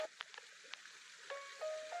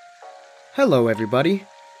Hello, everybody.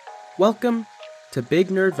 Welcome to Big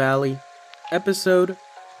Nerd Valley, episode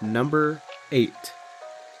number 8.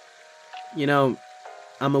 You know,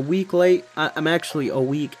 I'm a week late. I'm actually a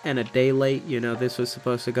week and a day late. This was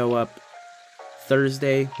supposed to go up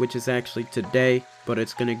Thursday, which is actually today, but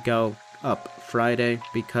it's gonna go up Friday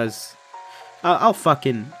because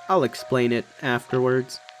I'll explain it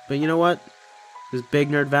afterwards. But you know what? This is Big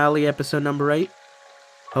Nerd Valley, episode number 8.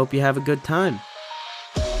 Hope you have a good time.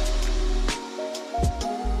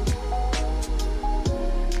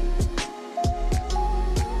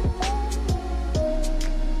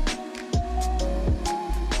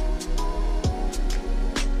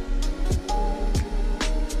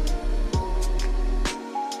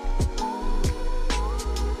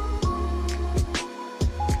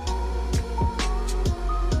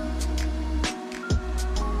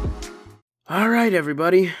 Alright,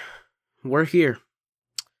 everybody, we're here.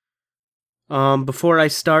 Before I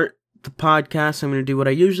start the podcast, I'm going to do what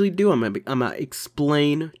I usually do. I'm going to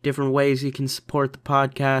explain different ways you can support the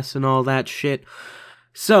podcast and all that shit.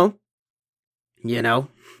 So,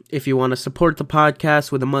 if you want to support the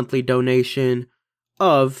podcast with a monthly donation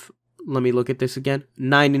of, let me look at this again,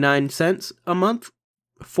 99 cents a month,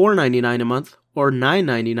 $4.99 a month, or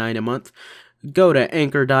 $9.99 a month, go to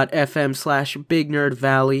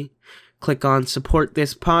anchor.fm/bignerdvalley. Click on support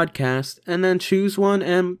this podcast, and then choose one,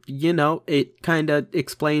 and, it kind of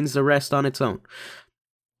explains the rest on its own.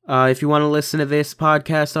 If you want to listen to this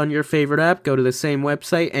podcast on your favorite app, go to the same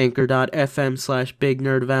website,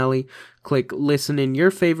 anchor.fm/bignerdvalley. Click listen in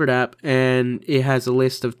your favorite app, and it has a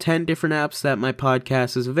list of 10 different apps that my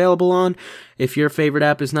podcast is available on. If your favorite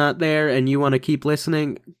app is not there and you want to keep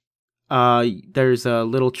listening, there's a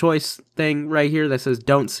little choice thing right here that says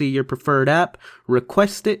don't see your preferred app,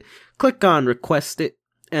 request it. Click on request it,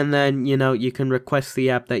 and then, you can request the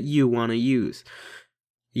app that you want to use.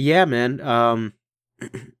 Yeah, man,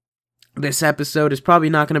 this episode is probably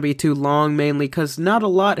not going to be too long, mainly because not a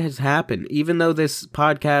lot has happened. Even though this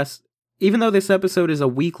episode is a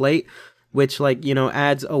week late, which,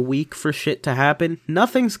 adds a week for shit to happen,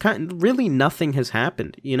 nothing has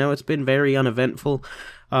happened. It's been very uneventful.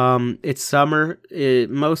 It's summer.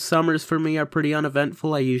 Most summers for me are pretty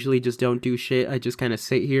uneventful. I usually just don't do shit. I just kind of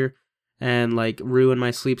sit here and ruin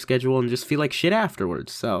my sleep schedule and just feel like shit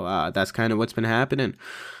afterwards. So that's kind of what's been happening.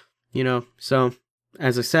 So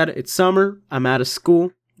as I said, it's summer. I'm out of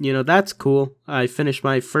school. That's cool. I finished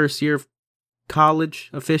my first year of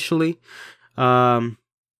college officially. Now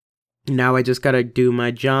I just gotta do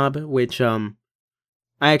my job, which I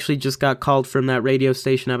actually just got called from that radio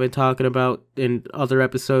station I've been talking about in other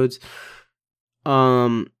episodes.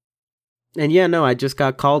 I just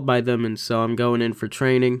got called by them, and so I'm going in for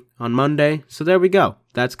training on Monday. So there we go.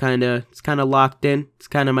 It's kind of locked in. It's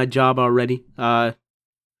kind of my job already. I'm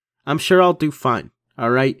sure I'll do fine.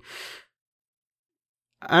 All right.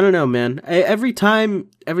 I don't know, man. Every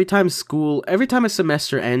time a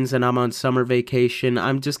semester ends and I'm on summer vacation,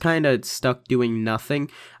 I'm just kind of stuck doing nothing.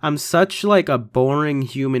 I'm such a boring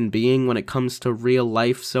human being when it comes to real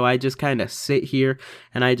life, so I just kind of sit here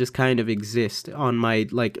and I just kind of exist on my,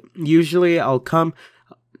 usually I'll come,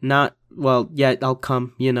 I'll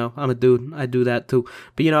come, I'm a dude, I do that too.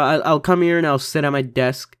 But, I'll come here and I'll sit at my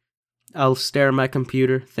desk. I'll stare at my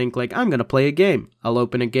computer, think I'm gonna play a game. I'll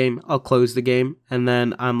open a game, I'll close the game, and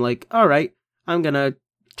then I'm alright, I'm gonna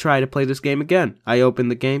try to play this game again. I open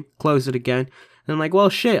the game, close it again, and I'm well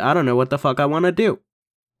shit, I don't know what the fuck I wanna do.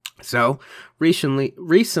 So, recently,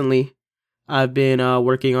 I've been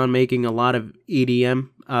working on making a lot of EDM.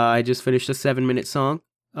 I just finished a 7-minute song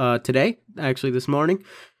today, actually this morning.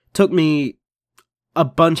 Took me a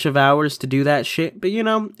bunch of hours to do that shit, but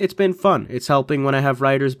it's been fun. It's helping when I have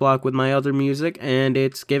writer's block with my other music, and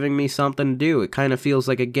it's giving me something to do. It kind of feels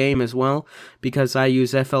like a game as well, because I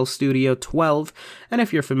use FL Studio 12, and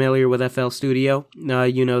if you're familiar with FL Studio,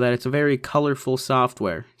 you know that it's a very colorful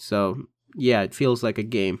software. So, yeah, it feels like a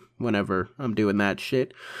game whenever I'm doing that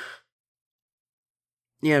shit.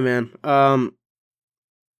 Yeah, man.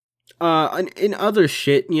 In other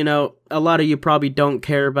shit, a lot of you probably don't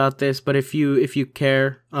care about this, but if you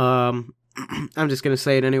care, I'm just gonna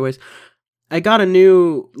say it anyways. I got a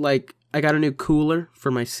new cooler for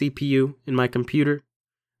my CPU in my computer.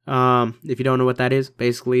 If you don't know what that is,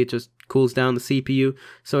 basically it just cools down the CPU.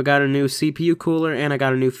 So I got a new CPU cooler, and I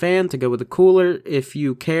got a new fan to go with the cooler. If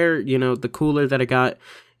you care, the cooler that I got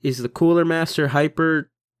is the Cooler Master Hyper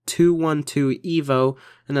 212 Evo,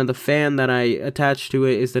 and then the fan that I attached to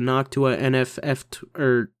it is the Noctua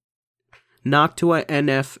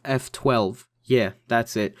NF-F12. Yeah,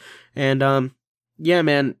 that's it. And yeah,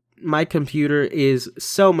 man, my computer is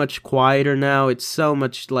so much quieter now. It's so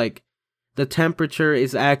much The temperature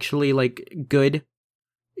is actually like good.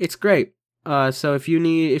 It's great. So if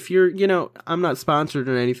you're, I'm not sponsored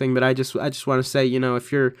or anything, but I just want to say,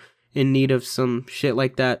 if you're in need of some shit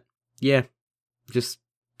like that, yeah, just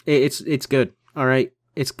it's good. All right,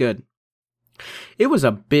 it's good. It was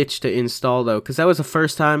a bitch to install though, because that was the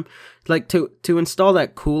first time, like to install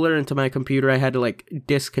that cooler into my computer. I had to like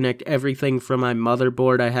disconnect everything from my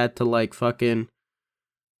motherboard. I had to like fucking,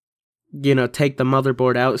 take the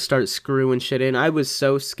motherboard out, start screwing shit in. I was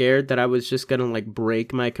so scared that I was just gonna like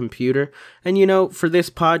break my computer. And for this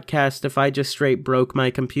podcast, if I just straight broke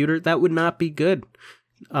my computer, that would not be good.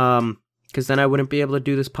 Because then I wouldn't be able to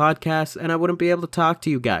do this podcast and I wouldn't be able to talk to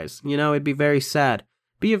you guys. It'd be very sad.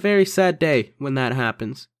 Be a very sad day when that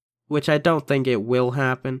happens, which I don't think it will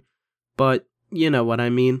happen, but you know what I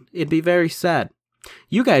mean. It'd be very sad.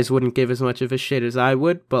 You guys wouldn't give as much of a shit as I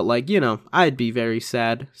would, but like, I'd be very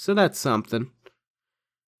sad, so that's something.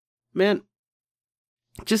 Man,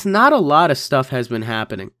 just not a lot of stuff has been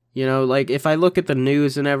happening. Like if I look at the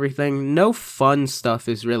news and everything, no fun stuff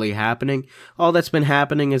is really happening. All that's been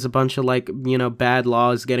happening is a bunch of like, bad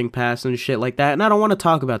laws getting passed and shit like that. And I don't want to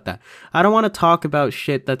talk about that. I don't want to talk about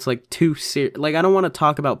shit that's like too serious. Like I don't want to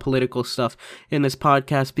talk about political stuff in this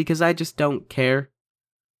podcast because I just don't care.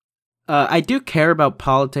 I do care about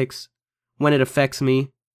politics when it affects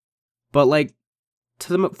me. But like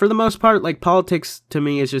for the most part, like politics to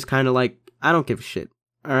me is just kind of like, I don't give a shit.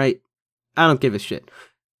 All right. I don't give a shit.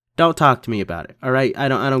 Don't talk to me about it, all right? I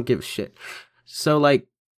don't give a shit. So, like,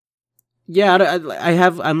 yeah, I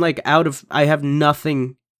have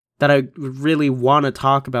nothing that I really want to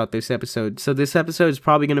talk about this episode. So this episode is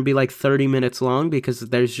probably going to be like 30 minutes long because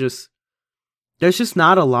there's just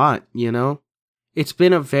not a lot, It's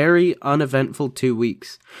been a very uneventful 2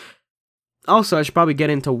 weeks. Also, I should probably get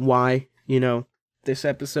into why, this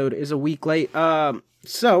episode is a week late.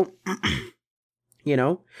 So,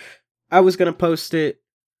 I was going to post it.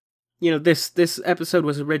 This episode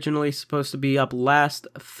was originally supposed to be up last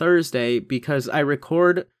Thursday because I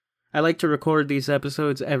like to record these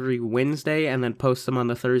episodes every Wednesday and then post them on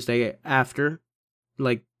the Thursday after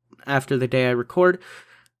the day I record.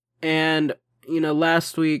 And,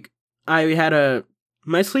 last week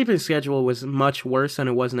my sleeping schedule was much worse than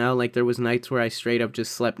it was now. Like there was nights where I straight up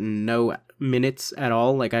just slept no minutes at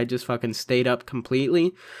all. Like I just fucking stayed up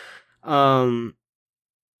completely.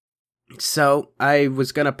 So I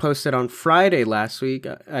was gonna post it on Friday last week.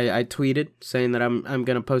 I tweeted saying that I'm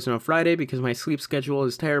gonna post it on Friday because my sleep schedule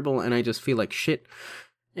is terrible and I just feel like shit.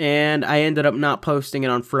 And I ended up not posting it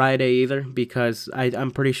on Friday either because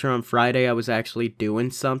I'm pretty sure on Friday I was actually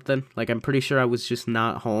doing something. Like I'm pretty sure I was just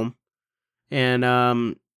not home.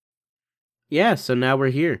 And yeah, so now we're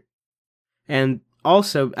here. And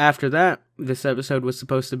also after that, this episode was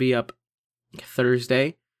supposed to be up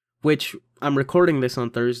Thursday, which I'm recording this on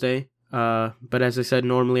Thursday. But as I said,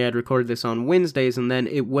 normally I'd record this on Wednesdays and then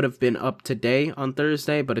it would have been up today on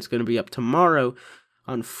Thursday, but it's going to be up tomorrow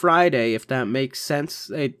on Friday, if that makes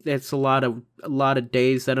sense. It's a lot of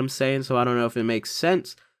days that I'm saying, so I don't know if it makes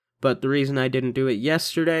sense. But the reason I didn't do it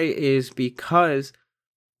yesterday is because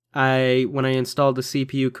when I installed the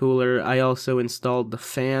CPU cooler, I also installed the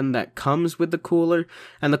fan that comes with the cooler,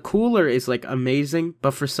 and the cooler is like amazing,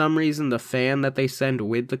 but for some reason the fan that they send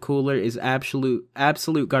with the cooler is absolute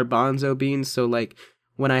garbanzo beans. So like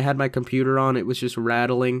when I had my computer on, it was just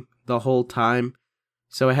rattling the whole time.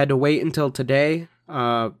 So I had to wait until today,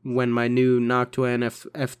 when my new Noctua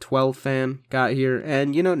F12 fan got here,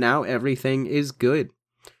 and now everything is good.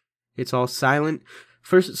 It's all silent.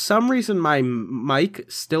 For some reason, my mic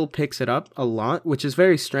still picks it up a lot, which is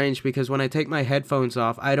very strange because when I take my headphones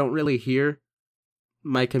off, I don't really hear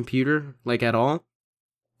my computer, like, at all.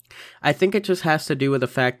 I think it just has to do with the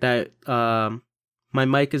fact that my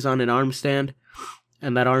mic is on an arm stand,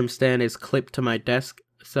 and that arm stand is clipped to my desk,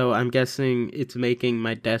 so I'm guessing it's making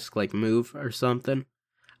my desk, like, move or something.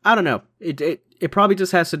 I don't know. It probably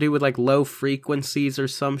just has to do with, like, low frequencies or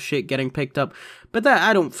some shit getting picked up, but that,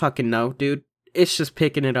 I don't fucking know, dude. It's just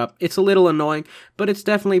picking it up. It's a little annoying, but it's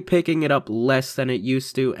definitely picking it up less than it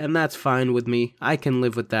used to, and that's fine with me. I can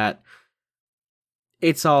live with that.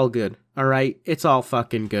 It's all good, alright? It's all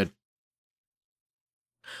fucking good.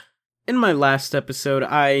 In my last episode,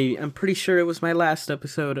 I'm pretty sure it was my last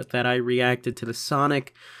episode that I reacted to the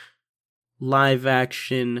Sonic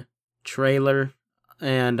live-action trailer,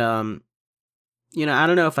 and, I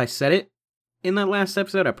don't know if I said it in that last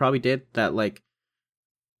episode. I probably did, that, like,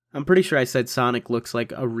 I'm pretty sure I said Sonic looks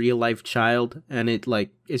like a real-life child, and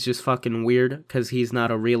it's just fucking weird, because he's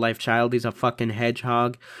not a real-life child, he's a fucking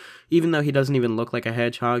hedgehog. Even though he doesn't even look like a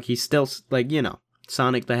hedgehog, he's still, like,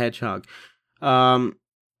 Sonic the Hedgehog.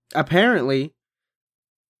 apparently,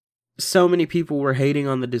 so many people were hating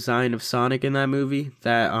on the design of Sonic in that movie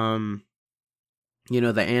that, the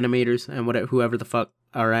animators and whoever the fuck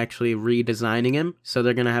are actually redesigning him. So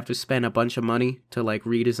they're gonna have to spend a bunch of money to like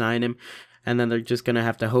redesign him, and then they're just gonna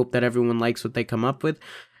have to hope that everyone likes what they come up with.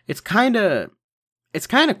 It's kind of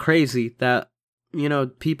crazy that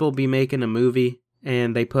people be making a movie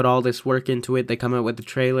and they put all this work into it. They come out with the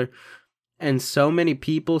trailer, and so many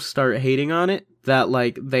people start hating on it that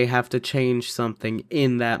like they have to change something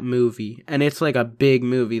in that movie, and it's like a big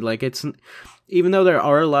movie. Like it's even though there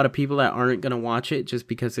are a lot of people that aren't gonna watch it just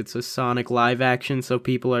because it's a Sonic live action, so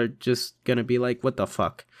people are just gonna be like, what the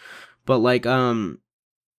fuck? But like,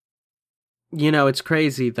 it's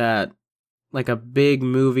crazy that like a big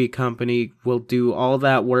movie company will do all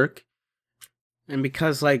that work, and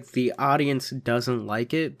because like the audience doesn't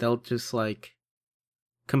like it, they'll just like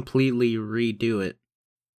completely redo it.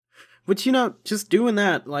 Which, just doing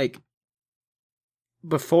that like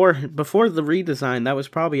before the redesign, that was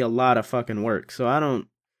probably a lot of fucking work. So I don't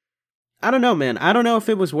know, man. I don't know if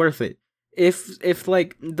it was worth it. If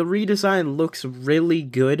like the redesign looks really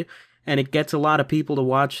good and it gets a lot of people to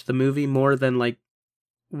watch the movie more than like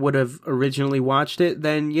would have originally watched it,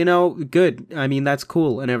 then good. I mean, that's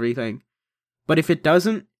cool and everything. But if it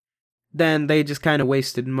doesn't, then they just kind of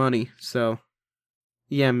wasted money. So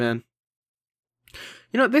yeah, man.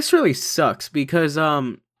 This really sucks because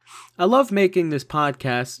I love making this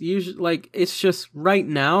podcast. Usually, like, it's just right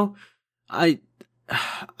now,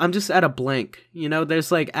 I'm just at a blank.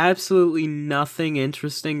 There's like absolutely nothing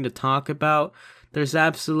interesting to talk about. There's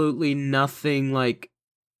absolutely nothing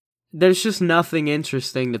there's just nothing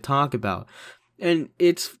interesting to talk about. And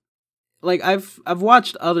it's like I've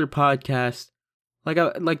watched other podcasts, like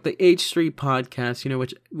the H3 podcast,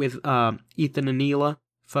 which with Ethan and Neela,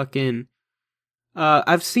 fucking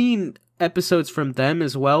I've seen episodes from them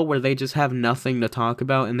as well where they just have nothing to talk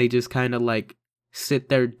about and they just kind of like sit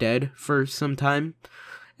there dead for some time.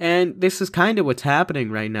 And this is kind of what's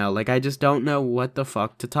happening right now. Like I just don't know what the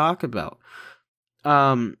fuck to talk about.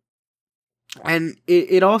 And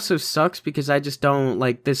it also sucks because I just don't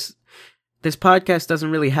like this podcast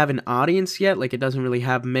doesn't really have an audience yet. Like it doesn't really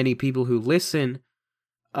have many people who listen.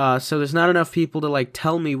 So there's not enough people to like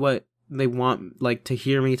tell me what they want like to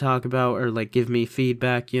hear me talk about or like give me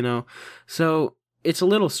feedback, So it's a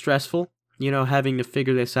little stressful, having to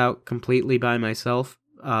figure this out completely by myself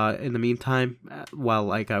in the meantime while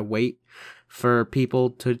like I wait for people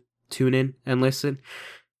to tune in and listen.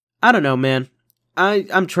 I don't know, man.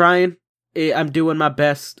 I'm trying. I'm doing my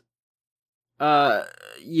best.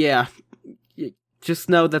 Yeah. Just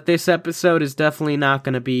know that this episode is definitely not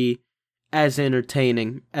going to be as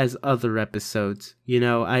entertaining as other episodes.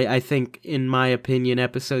 I think, in my opinion,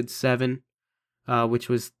 episode 7, which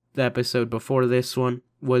was the episode before this one,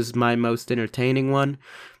 was my most entertaining one.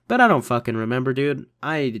 But I don't fucking remember, dude.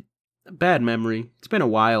 Bad memory. It's been a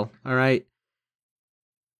while, alright?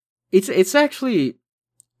 It's actually...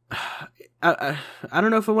 I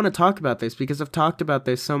don't know if I want to talk about this because I've talked about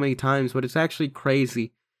this so many times, but it's actually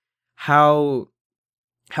crazy how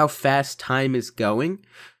fast time is going.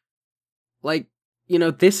 Like,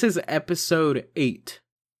 this is episode 8.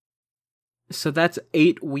 So that's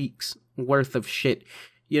 8 weeks worth of shit.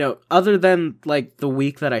 Other than, like, the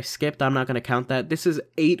week that I skipped, I'm not going to count that. This is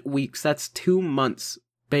 8 weeks. That's 2 months,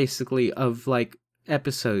 basically, of, like,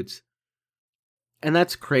 episodes. And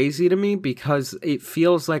that's crazy to me because it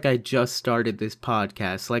feels like I just started this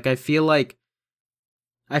podcast. Like, I feel like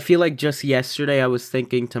just yesterday I was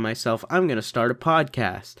thinking to myself, I'm going to start a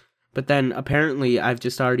podcast. But then apparently I've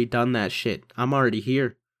just already done that shit. I'm already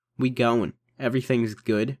here. We going. Everything's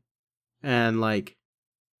good. And like,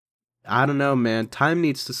 I don't know, man. Time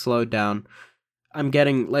needs to slow down. I'm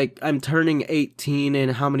turning 18 in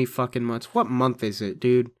how many fucking months? What month is it,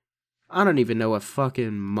 dude? I don't even know what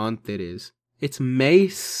fucking month it is. It's May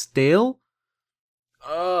still?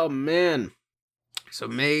 Oh, man. So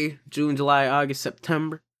May, June, July, August,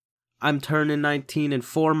 September. I'm turning 19 in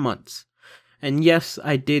 4 months. And yes,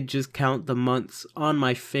 I did just count the months on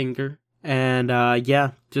my finger. And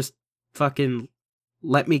yeah, just fucking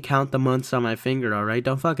let me count the months on my finger, alright?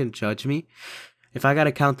 Don't fucking judge me. If I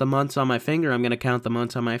gotta count the months on my finger, I'm gonna count the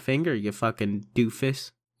months on my finger, you fucking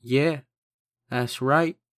doofus. Yeah, that's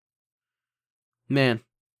right. Man,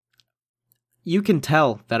 you can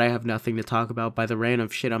tell that I have nothing to talk about by the random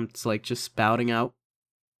shit I'm just spouting out.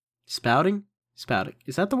 Spouting? Spouting.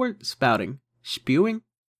 Is that the word? Spouting. Spewing?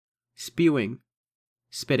 Spewing.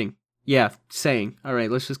 Spitting. Yeah, saying. Alright,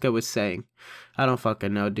 let's just go with saying. I don't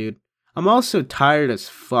fucking know, dude. I'm also tired as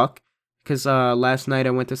fuck because last night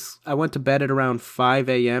I went to bed at around 5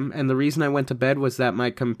 a.m. and the reason I went to bed was that my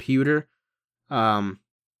computer,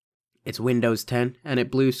 it's Windows 10 and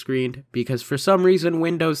it blue screened because for some reason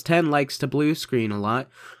Windows 10 likes to blue screen a lot.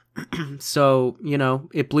 So,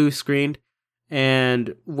 it blue screened,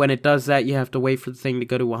 and when it does that, you have to wait for the thing to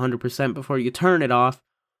go to 100% before you turn it off.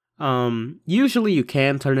 Usually you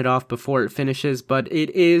can turn it off before it finishes, but it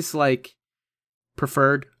is,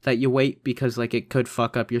 preferred that you wait because, it could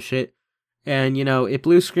fuck up your shit. And, it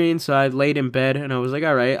blue screened, so I laid in bed, and I was like,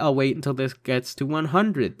 alright, I'll wait until this gets to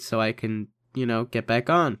 100 so I can, get back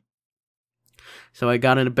on. So I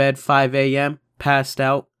got into bed 5 a.m., passed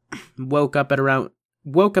out, woke up at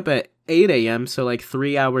 8 a.m., so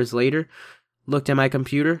 3 hours later, looked at my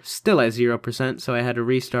computer, still at 0%, so I had to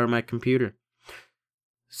restart my computer.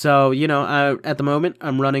 So, at the moment,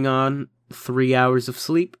 I'm running on 3 hours of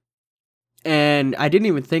sleep, and I didn't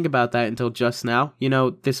even think about that until just now.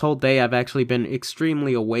 This whole day I've actually been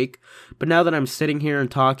extremely awake, but now that I'm sitting here and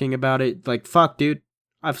talking about it, fuck, dude,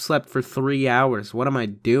 I've slept for 3 hours. What am I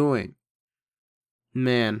doing?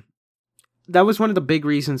 Man. That was one of the big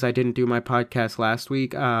reasons I didn't do my podcast last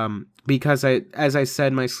week, because as I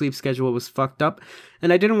said, my sleep schedule was fucked up,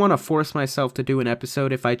 and I didn't want to force myself to do an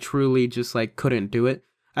episode if I truly just, couldn't do it.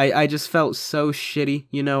 I just felt so shitty,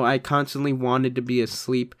 I constantly wanted to be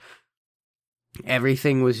asleep.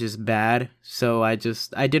 Everything was just bad, so I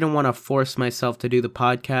didn't want to force myself to do the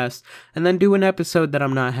podcast, and then do an episode that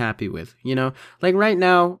I'm not happy with, Right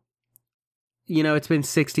now, it's been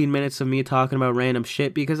 16 minutes of me talking about random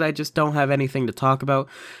shit because I just don't have anything to talk about.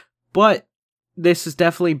 But this is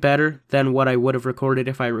definitely better than what I would have recorded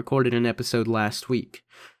if I recorded an episode last week.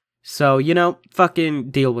 So,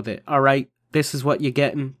 fucking deal with it, alright? This is what you're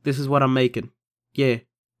getting. This is what I'm making. Yeah,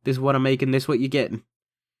 this is what I'm making. This is what you're getting.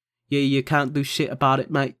 Yeah, you can't do shit about it,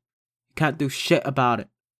 mate. You can't do shit about it.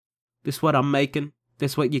 This is what I'm making.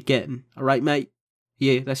 This is what you're getting, alright, mate?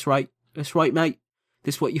 Yeah, that's right. That's right, mate.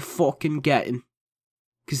 This is what you're fucking getting.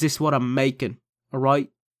 Because this is what I'm making. Alright?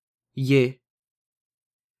 Yeah.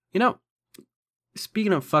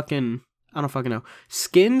 Speaking of fucking... I don't fucking know.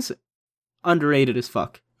 Skins, underrated as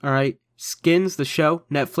fuck. Alright? Skins, the show,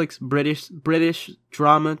 Netflix, British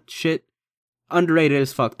drama shit. Underrated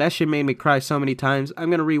as fuck. That shit made me cry so many times. I'm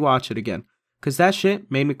gonna rewatch it again. Because that shit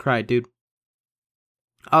made me cry, dude.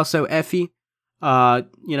 Also, Effie. I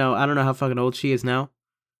don't know how fucking old she is now.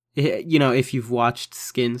 If you've watched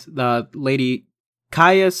Skins, the lady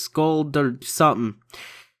Kaya Scold or something,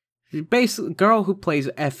 basically girl who plays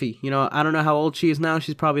Effie. I don't know how old she is now.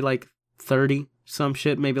 She's probably 30, some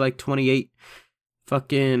shit, maybe 28.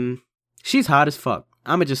 Fucking, she's hot as fuck.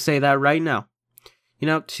 I'ma just say that right now.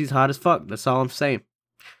 She's hot as fuck. That's all I'm saying.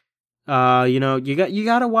 You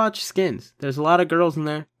gotta watch Skins. There's a lot of girls in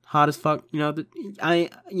there, hot as fuck. I'm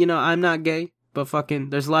not gay, but fucking,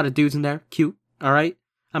 there's a lot of dudes in there, cute. All right.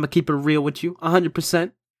 I'm gonna keep it real with you,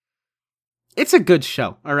 100%. It's a good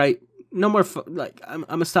show, alright? No more, I'm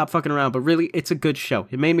gonna stop fucking around, but really, it's a good show.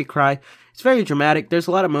 It made me cry. It's very dramatic. There's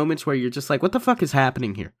a lot of moments where you're just what the fuck is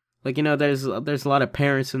happening here? There's a lot of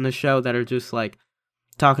parents in the show that are just,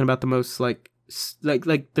 talking about the most,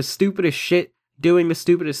 the stupidest shit, doing the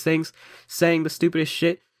stupidest things, saying the stupidest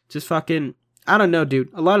shit, just fucking, I don't know, dude.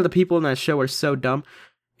 A lot of the people in that show are so dumb.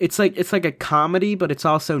 It's like a comedy, but it's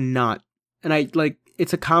also not. And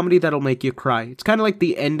it's a comedy that'll make you cry. It's kind of like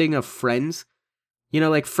the ending of Friends.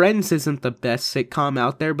 Friends isn't the best sitcom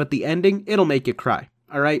out there, but the ending, it'll make you cry.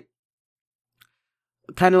 Alright?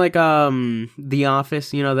 Kind of like, The Office.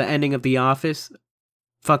 The ending of The Office.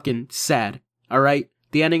 Fucking sad. Alright?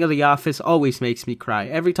 The ending of The Office always makes me cry.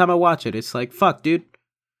 Every time I watch it, it's fuck, dude.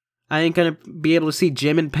 I ain't gonna be able to see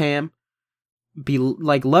Jim and Pam be,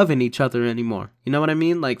 loving each other anymore. You know what I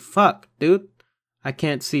mean? Fuck, dude. I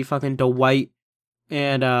can't see fucking Dwight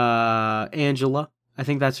and Angela. I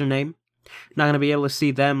think that's her name. Not gonna be able to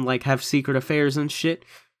see them have secret affairs and shit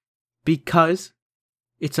because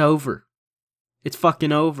it's over. It's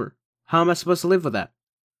fucking over. How am I supposed to live with that?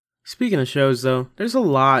 Speaking of shows, though, there's a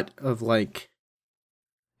lot of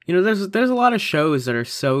there's a lot of shows that are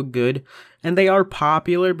so good and they are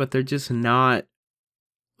popular, but they're just not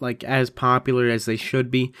as popular as they should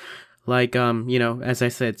be. As I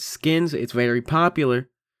said, Skins, it's very popular,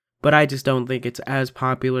 but I just don't think it's as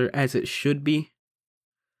popular as it should be.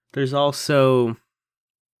 There's also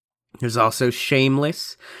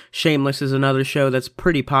Shameless. Shameless is another show that's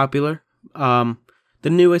pretty popular. The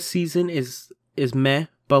newest season is meh,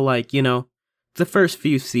 but the first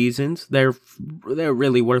few seasons, they're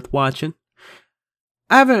really worth watching.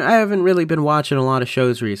 I haven't really been watching a lot of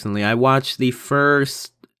shows recently. I watched the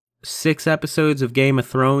first 6 episodes of Game of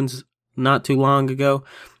Thrones not too long ago.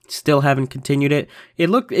 Still haven't continued it.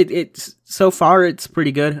 It's so far it's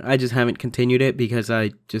pretty good. I just haven't continued it because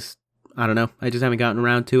I don't know. I just haven't gotten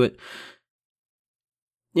around to it.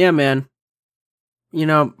 Yeah, man. You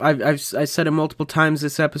know, I said it multiple times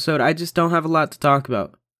this episode. I just don't have a lot to talk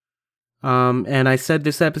about. And I said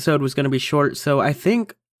this episode was going to be short, so I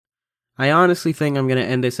honestly think I'm going to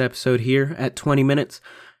end this episode here at 20 minutes.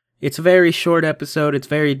 It's a very short episode. It's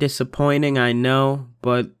very disappointing, I know,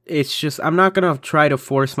 but it's just, I'm not going to try to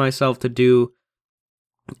force myself to do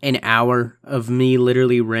an hour of me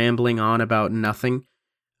literally rambling on about nothing.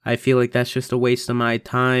 I feel like that's just a waste of my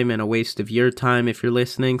time and a waste of your time if you're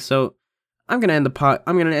listening. So I'm going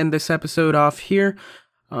to end this episode off here.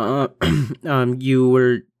 You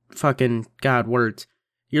were fucking God words.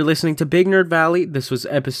 You're listening to Big Nerd Valley. This was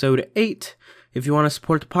episode 8. If you want to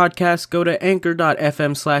support the podcast, go to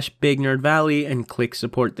anchor.fm/bignerdvalley and click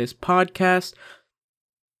support this podcast.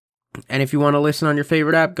 And if you want to listen on your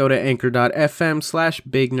favorite app, go to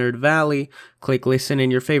anchor.fm/bignerdvalley, click listen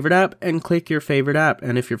in your favorite app, and click your favorite app.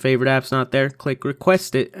 And if your favorite app's not there, click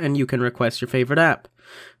request it, and you can request your favorite app.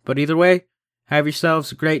 But either way, have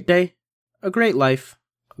yourselves a great day, a great life,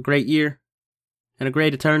 a great year, and a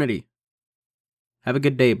great eternity. Have a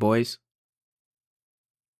good day, boys.